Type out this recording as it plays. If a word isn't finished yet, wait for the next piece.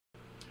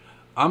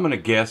I'm going to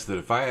guess that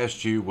if I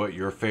asked you what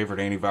your favorite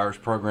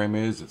antivirus program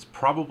is, it's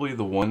probably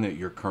the one that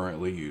you're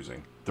currently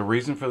using. The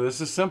reason for this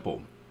is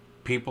simple.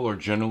 People are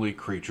generally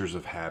creatures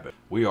of habit.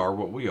 We are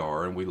what we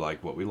are and we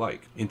like what we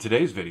like. In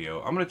today's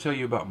video, I'm going to tell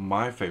you about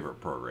my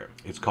favorite program.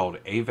 It's called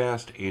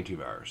Avast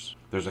Antivirus.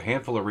 There's a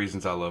handful of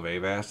reasons I love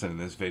Avast, and in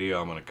this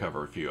video I'm going to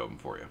cover a few of them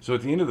for you. So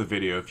at the end of the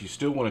video, if you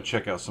still want to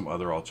check out some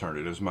other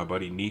alternatives, my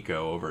buddy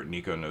Nico over at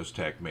Nico Knows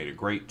Tech made a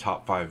great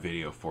top 5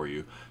 video for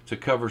you to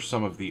cover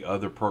some of the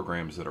other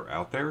programs that are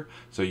out there.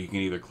 So you can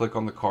either click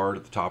on the card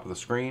at the top of the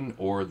screen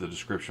or the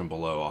description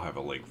below. I'll have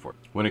a link for it.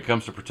 When it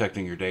comes to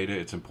protecting your data,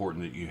 it's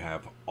important that you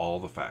have all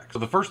the facts. So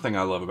the first thing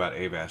I love about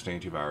Avast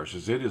Antivirus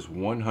is it is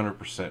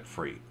 100%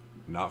 free.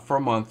 Not for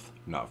a month,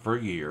 not for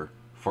a year,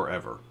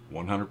 forever.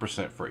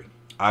 100% free.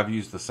 I've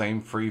used the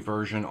same free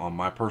version on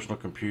my personal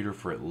computer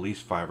for at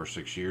least 5 or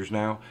 6 years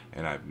now,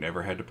 and I've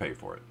never had to pay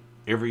for it.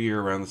 Every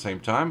year around the same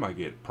time, I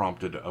get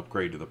prompted to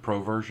upgrade to the Pro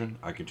version.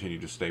 I continue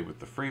to stay with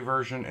the free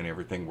version, and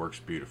everything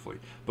works beautifully.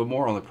 But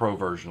more on the Pro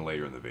version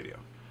later in the video.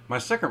 My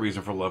second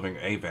reason for loving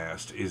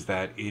Avast is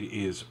that it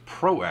is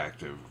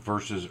proactive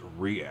versus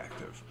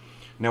reactive.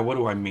 Now, what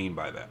do I mean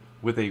by that?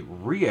 With a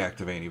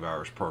reactive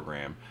antivirus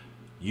program,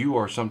 you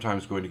are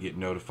sometimes going to get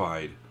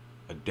notified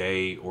a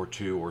day or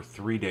 2 or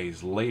 3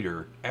 days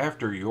later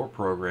after your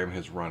program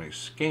has run a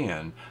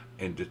scan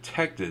and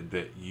detected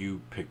that you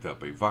picked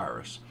up a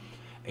virus.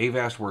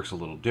 Avast works a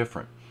little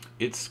different.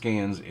 It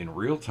scans in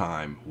real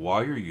time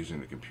while you're using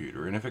the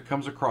computer, and if it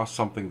comes across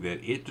something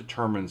that it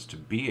determines to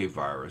be a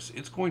virus,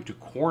 it's going to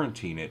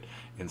quarantine it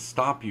and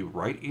stop you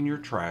right in your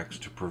tracks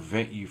to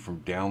prevent you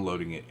from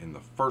downloading it in the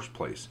first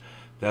place.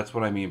 That's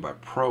what I mean by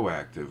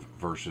proactive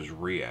versus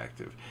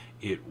reactive.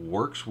 It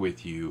works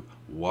with you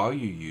while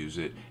you use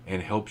it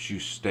and helps you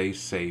stay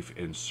safe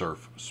and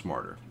surf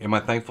smarter. Am I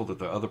thankful that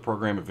the other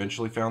program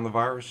eventually found the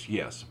virus?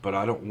 Yes, but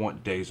I don't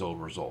want days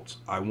old results.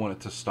 I want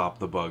it to stop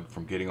the bug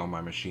from getting on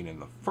my machine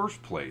in the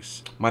first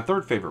place. My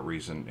third favorite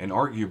reason, and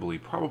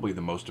arguably probably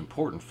the most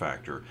important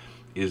factor,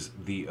 is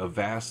the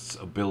Avast's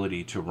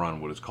ability to run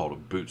what is called a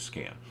boot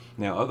scan.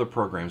 Now, other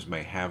programs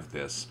may have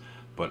this,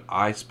 but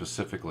I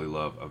specifically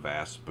love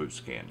Avast boot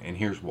scan, and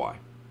here's why.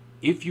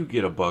 If you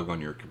get a bug on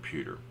your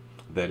computer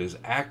that is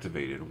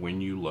activated when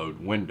you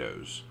load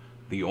Windows,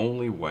 the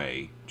only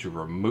way to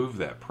remove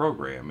that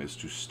program is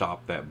to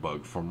stop that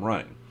bug from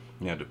running.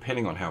 Now,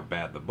 depending on how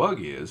bad the bug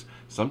is,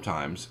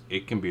 sometimes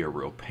it can be a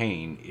real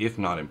pain, if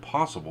not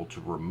impossible,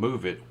 to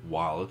remove it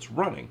while it's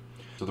running.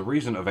 So the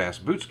reason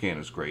Avast Boot Scan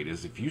is great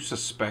is if you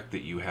suspect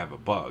that you have a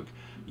bug,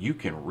 you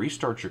can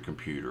restart your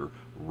computer,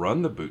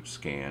 run the boot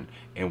scan,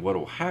 and what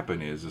will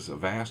happen is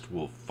Avast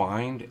will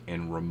find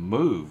and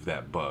remove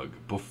that bug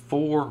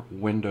before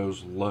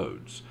Windows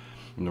loads.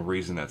 And the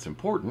reason that's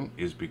important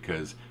is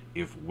because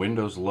if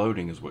Windows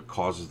loading is what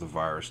causes the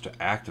virus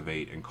to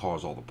activate and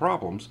cause all the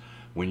problems,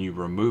 when you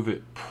remove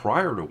it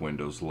prior to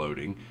Windows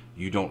loading,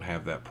 you don't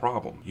have that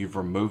problem. You've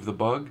removed the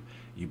bug,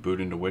 you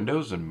boot into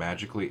Windows, and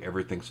magically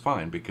everything's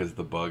fine because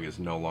the bug is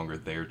no longer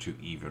there to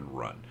even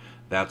run.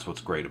 That's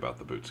what's great about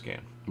the boot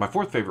scan. My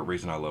fourth favorite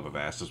reason I love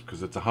Avast is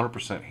because it's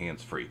 100%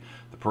 hands-free.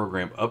 The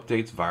program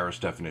updates virus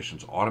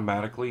definitions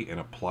automatically and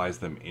applies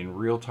them in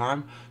real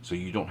time, so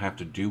you don't have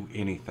to do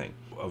anything.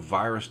 A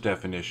virus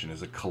definition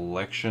is a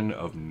collection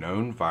of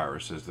known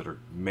viruses that are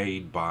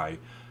made by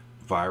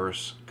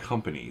virus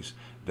companies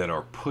that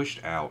are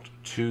pushed out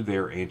to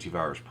their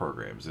antivirus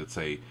programs.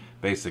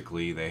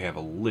 Basically they have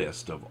a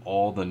list of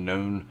all the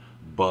known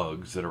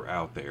bugs that are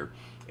out there,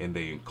 and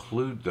they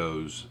include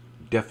those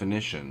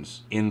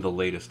definitions in the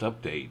latest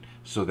update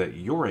so that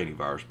your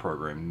antivirus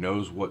program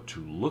knows what to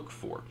look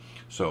for.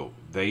 So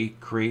they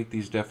create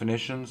these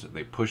definitions,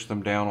 they push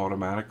them down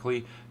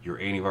automatically, your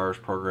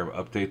antivirus program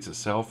updates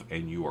itself,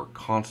 and you are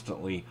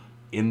constantly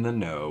in the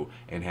know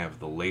and have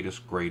the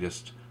latest,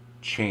 greatest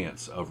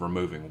chance of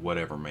removing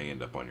whatever may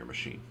end up on your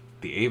machine.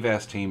 The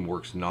Avast team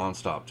works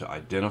nonstop to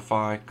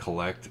identify,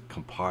 collect,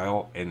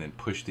 compile, and then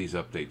push these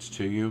updates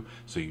to you,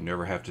 so you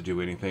never have to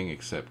do anything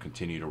except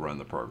continue to run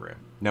the program.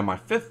 Now, my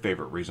fifth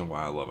favorite reason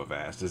why I love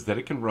Avast is that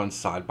it can run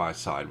side by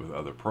side with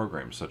other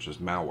programs such as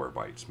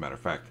Malwarebytes. Matter of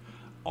fact,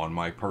 on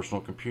my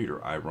personal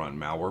computer, I run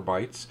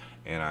Malwarebytes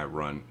and I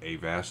run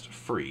Avast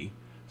free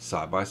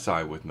side by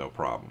side with no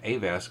problem.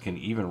 Avast can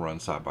even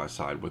run side by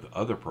side with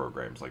other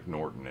programs like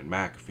Norton and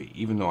McAfee,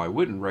 even though I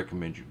wouldn't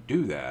recommend you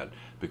do that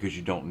because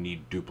you don't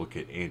need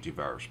duplicate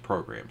antivirus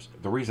programs.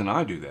 The reason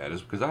I do that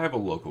is because I have a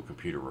local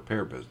computer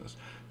repair business.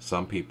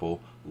 Some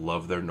people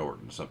love their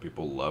Norton, some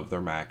people love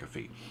their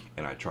McAfee,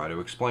 and I try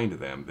to explain to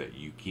them that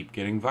you keep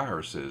getting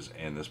viruses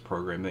and this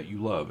program that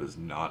you love is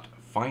not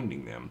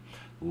finding them.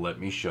 Let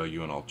me show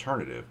you an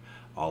alternative.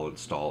 I'll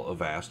install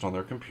Avast on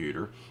their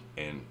computer,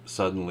 and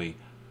suddenly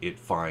it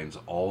finds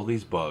all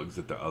these bugs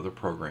that the other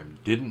program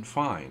didn't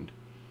find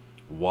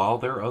while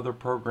their other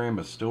program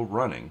is still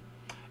running.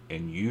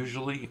 And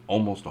usually,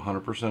 almost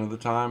 100% of the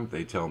time,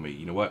 they tell me,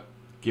 you know what,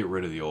 get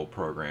rid of the old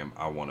program,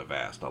 I want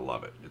Avast, I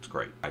love it, it's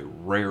great. I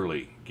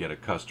rarely get a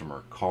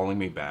customer calling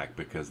me back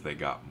because they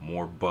got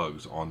more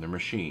bugs on their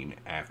machine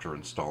after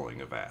installing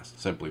Avast.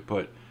 Simply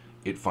put,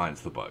 it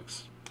finds the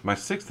bugs. My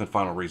sixth and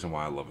final reason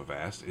why I love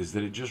Avast is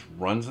that it just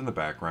runs in the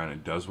background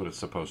and does what it's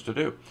supposed to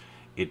do.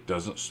 It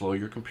doesn't slow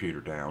your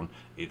computer down.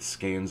 It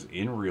scans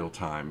in real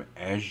time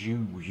as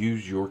you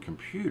use your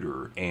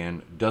computer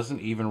and doesn't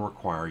even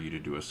require you to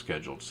do a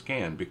scheduled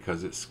scan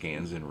because it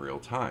scans in real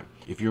time.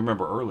 If you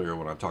remember earlier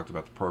when I talked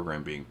about the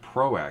program being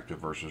proactive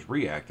versus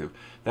reactive,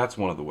 that's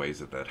one of the ways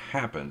that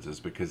happens is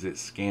because it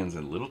scans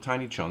in little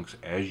tiny chunks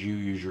as you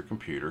use your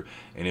computer,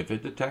 and if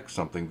it detects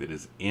something that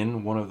is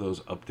in one of those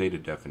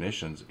updated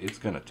definitions, it's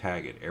going to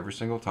tag it every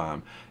single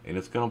time and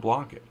it's going to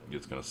block it.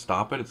 It's going to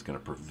stop it. It's going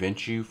to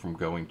prevent you from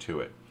going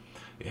to it.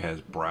 It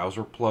has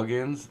browser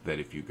plugins that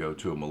if you go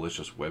to a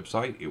malicious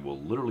website, it will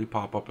literally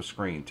pop up a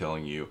screen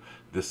telling you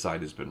this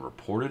site has been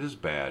reported as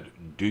bad.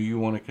 Do you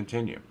want to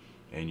continue?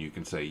 And you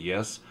can say,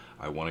 yes,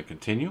 I want to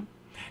continue.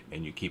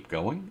 And you keep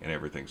going and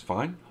everything's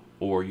fine.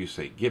 Or you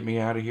say, get me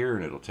out of here,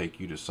 and it'll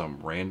take you to some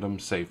random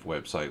safe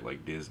website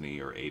like Disney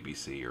or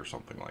ABC or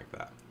something like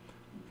that.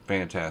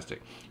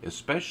 Fantastic.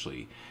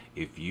 Especially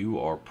if you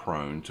are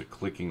prone to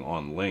clicking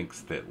on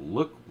links that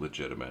look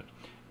legitimate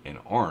and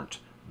aren't.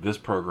 This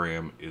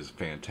program is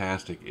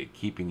fantastic at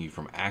keeping you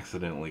from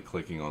accidentally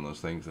clicking on those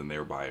things and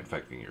thereby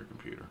infecting your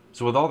computer.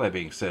 So with all that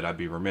being said, I'd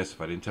be remiss if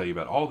I didn't tell you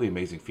about all the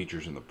amazing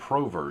features in the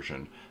Pro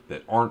version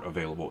that aren't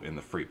available in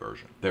the free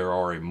version. There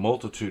are a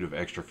multitude of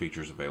extra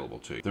features available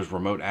to you. There's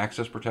remote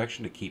access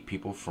protection to keep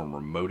people from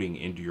remoting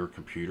into your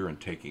computer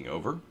and taking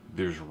over.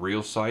 There's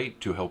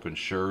RealSite to help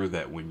ensure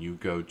that when you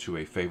go to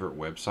a favorite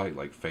website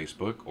like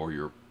Facebook or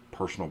your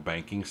personal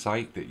banking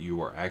site, that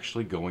you are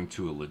actually going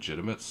to a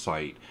legitimate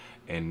site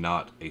and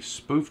not a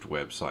spoofed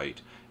website,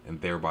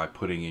 and thereby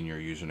putting in your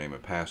username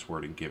and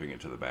password and giving it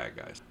to the bad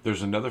guys.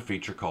 There's another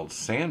feature called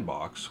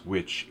Sandbox,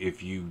 which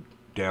if you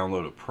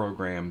download a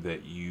program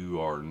that you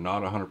are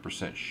not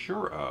 100%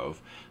 sure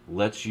of,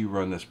 lets you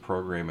run this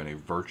program in a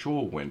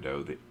virtual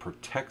window that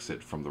protects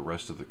it from the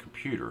rest of the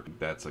computer.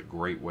 That's a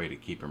great way to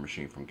keep your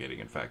machine from getting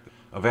infected.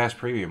 Avast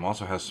Premium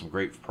also has some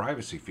great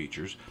privacy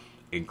features,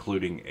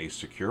 including a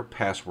secure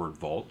password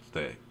vault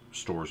that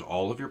stores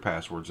all of your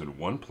passwords in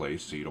one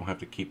place so you don't have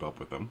to keep up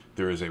with them.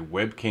 There is a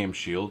webcam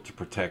shield to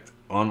protect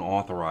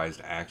unauthorized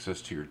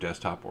access to your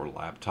desktop or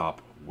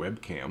laptop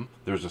webcam.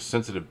 There's a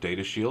sensitive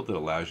data shield that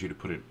allows you to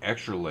put an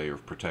extra layer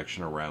of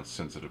protection around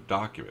sensitive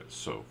documents.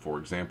 So for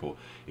example,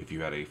 if you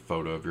had a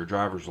photo of your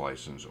driver's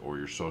license or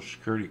your social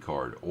security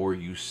card, or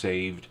you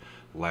saved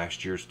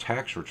last year's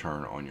tax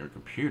return on your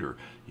computer,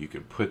 you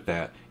can put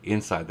that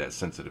inside that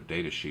sensitive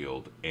data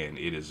shield and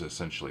it is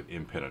essentially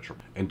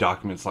impenetrable. And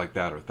documents like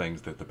that are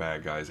things that the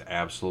bad guys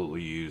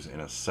absolutely use in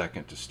a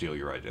second to steal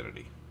your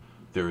identity.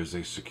 There is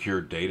a secure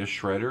data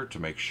shredder to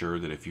make sure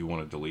that if you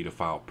want to delete a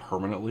file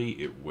permanently,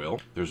 it will.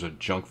 There's a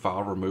junk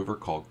file remover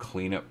called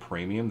Cleanup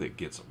Premium that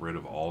gets rid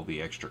of all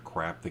the extra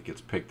crap that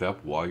gets picked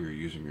up while you're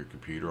using your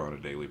computer on a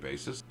daily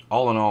basis.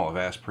 All in all,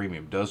 Avast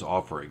Premium does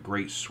offer a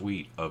great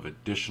suite of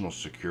additional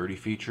security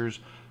features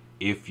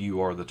if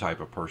you are the type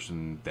of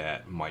person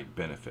that might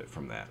benefit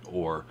from that,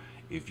 or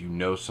if you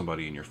know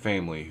somebody in your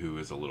family who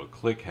is a little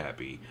click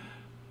happy.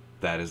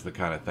 That is the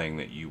kind of thing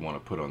that you want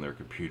to put on their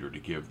computer to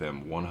give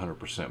them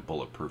 100%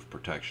 bulletproof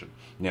protection.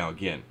 Now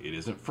again, it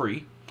isn't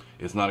free,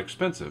 it's not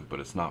expensive, but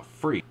it's not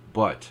free.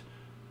 But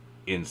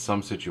in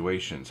some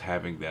situations,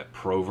 having that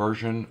Pro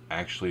version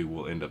actually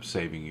will end up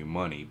saving you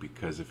money,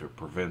 because if it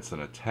prevents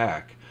an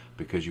attack,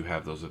 because you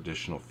have those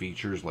additional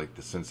features like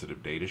the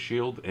sensitive data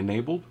shield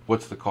enabled,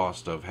 what's the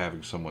cost of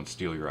having someone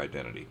steal your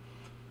identity?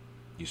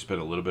 You spend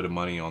a little bit of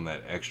money on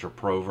that extra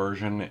Pro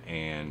version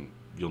and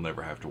you'll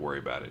never have to worry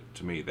about it.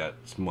 To me,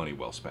 that's money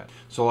well spent.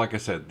 So like I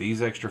said,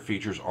 these extra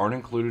features aren't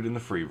included in the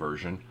free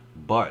version,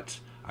 but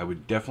I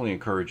would definitely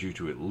encourage you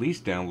to at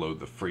least download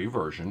the free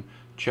version,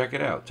 check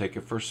it out, take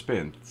it for a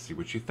spin, see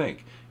what you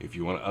think. If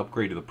you want to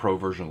upgrade to the Pro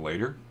version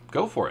later,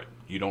 go for it.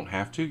 You don't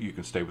have to. You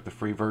can stay with the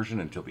free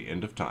version until the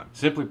end of time.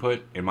 Simply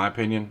put, in my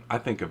opinion, I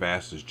think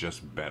Avast is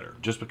just better.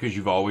 Just because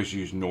you've always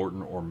used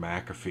Norton or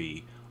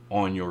McAfee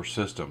on your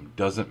system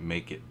doesn't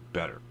make it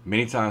better.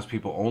 Many times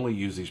people only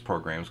use these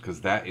programs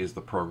because that is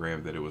the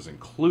program that it was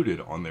included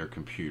on their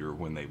computer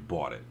when they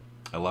bought it.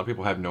 A lot of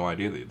people have no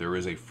idea that there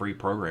is a free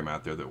program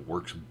out there that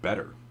works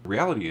better. The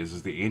reality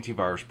is the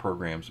antivirus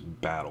programs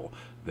battle.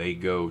 They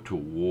go to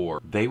war.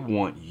 They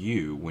want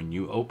you, when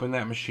you open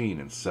that machine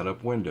and set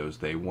up Windows,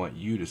 they want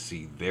you to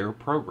see their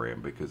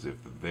program, because if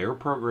their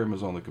program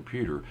is on the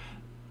computer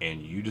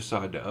and you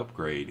decide to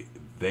upgrade,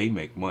 they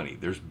make money.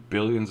 There's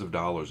billions of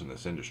dollars in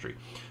this industry.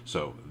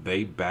 So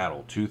they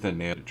battle tooth and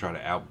nail to try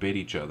to outbid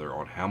each other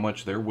on how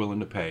much they're willing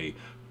to pay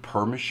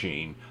per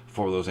machine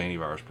for those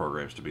antivirus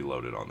programs to be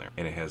loaded on there.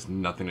 And it has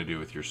nothing to do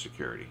with your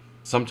security.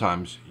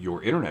 Sometimes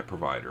your internet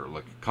provider,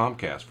 like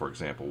Comcast for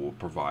example, will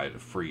provide a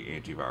free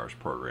antivirus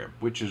program,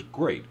 which is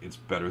great. It's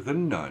better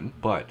than none,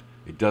 but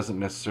it doesn't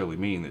necessarily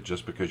mean that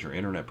just because your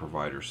internet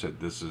provider said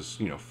this is,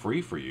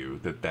 free for you,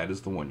 that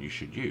is the one you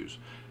should use.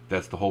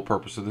 That's the whole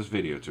purpose of this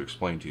video, to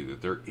explain to you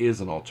that there is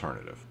an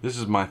alternative. This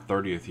is my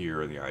 30th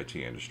year in the IT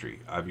industry.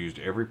 I've used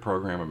every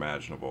program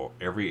imaginable,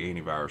 every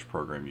antivirus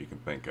program you can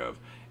think of,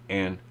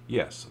 And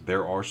yes,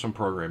 there are some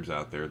programs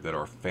out there that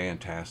are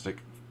fantastic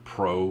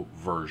pro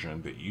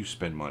version that you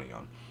spend money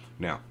on.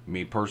 Now,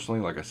 me personally,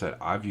 like I said,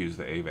 I've used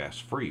the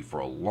Avast free for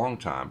a long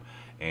time,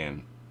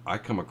 and I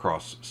come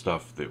across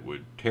stuff that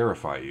would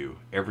terrify you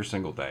every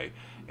single day.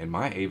 And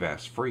my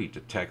Avast free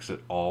detects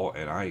it all,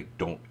 and I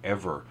don't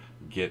ever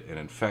get an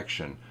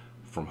infection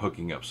from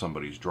hooking up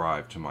somebody's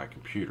drive to my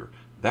computer.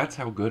 That's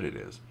how good it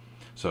is.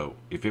 So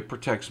if it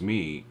protects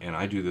me and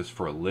I do this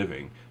for a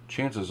living,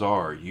 chances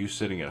are you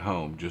sitting at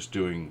home just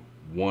doing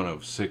one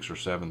of 6 or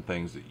 7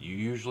 things that you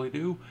usually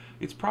do,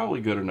 it's probably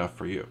good enough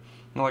for you.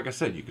 Now, like I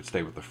said, you could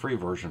stay with the free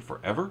version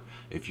forever.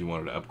 If you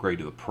wanted to upgrade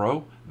to the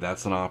pro,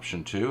 that's an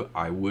option too.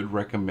 I would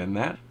recommend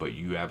that, but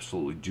you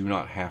absolutely do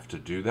not have to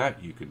do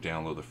that. You could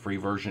download the free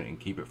version and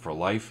keep it for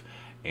life,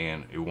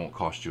 and it won't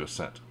cost you a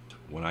cent.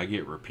 When I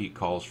get repeat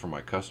calls from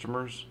my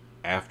customers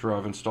after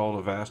I've installed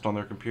Avast on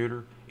their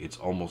computer, it's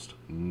almost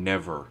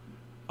never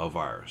a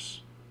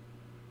virus.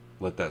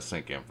 Let that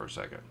sink in for a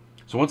second.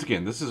 So once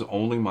again, this is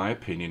only my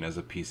opinion as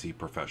a PC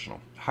professional.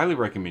 Highly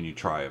recommend you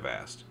try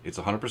Avast. It's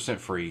 100%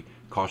 free,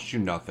 costs you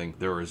nothing.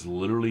 There is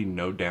literally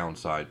no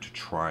downside to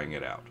trying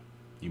it out.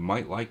 You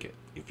might like it.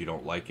 If you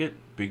don't like it,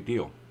 big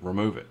deal.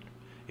 Remove it.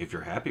 If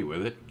you're happy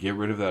with it, get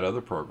rid of that other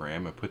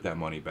program and put that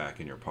money back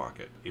in your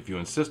pocket. If you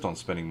insist on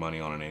spending money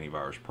on an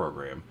antivirus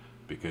program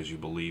because you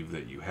believe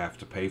that you have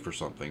to pay for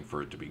something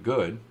for it to be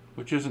good,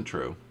 which isn't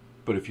true,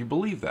 but if you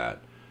believe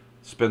that,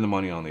 spend the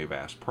money on the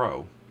Avast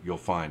Pro. You'll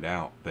find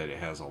out that it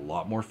has a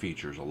lot more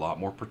features, a lot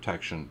more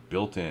protection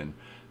built in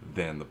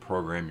than the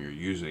program you're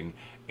using,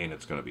 and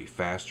it's going to be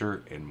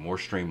faster and more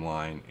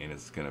streamlined, and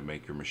it's going to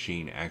make your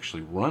machine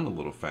actually run a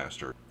little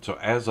faster. So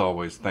as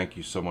always, thank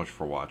you so much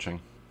for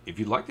watching. If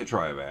you'd like to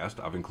try Avast,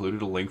 I've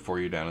included a link for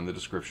you down in the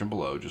description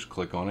below. Just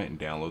click on it and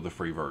download the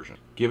free version.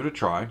 Give it a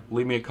try,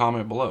 leave me a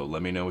comment below,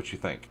 let me know what you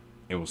think,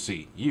 and we'll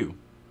see you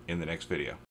in the next video.